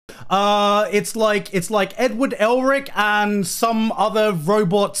It's like Edward Elric and some other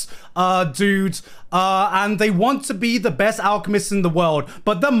robots dudes, and they want to be the best alchemists in the world,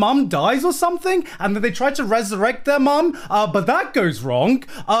 but their mum dies or something, and then they try to resurrect their mum, but that goes wrong.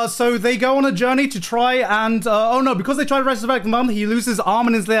 So they go on a journey to try and oh no, because they try to resurrect the mum, he loses his arm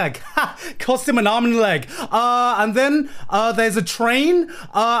and his leg. Cost him an arm and a leg. And then there's a train,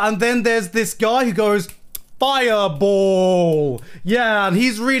 and then there's this guy who goes, fireball. Yeah, and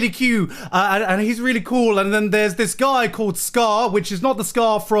he's really cute, and he's really cool. And then there's this guy called Scar, which is not the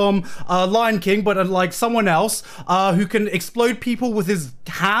Scar from Lion King, but like someone else, who can explode people with his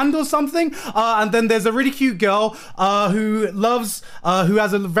hand or something. And then there's a really cute girl who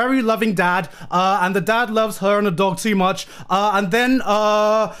has a very loving dad, and the dad loves her and the dog too much. And then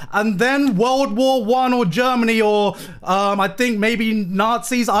World War I or Germany or I think maybe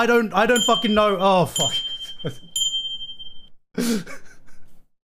Nazis. I don't fucking know. Oh fuck.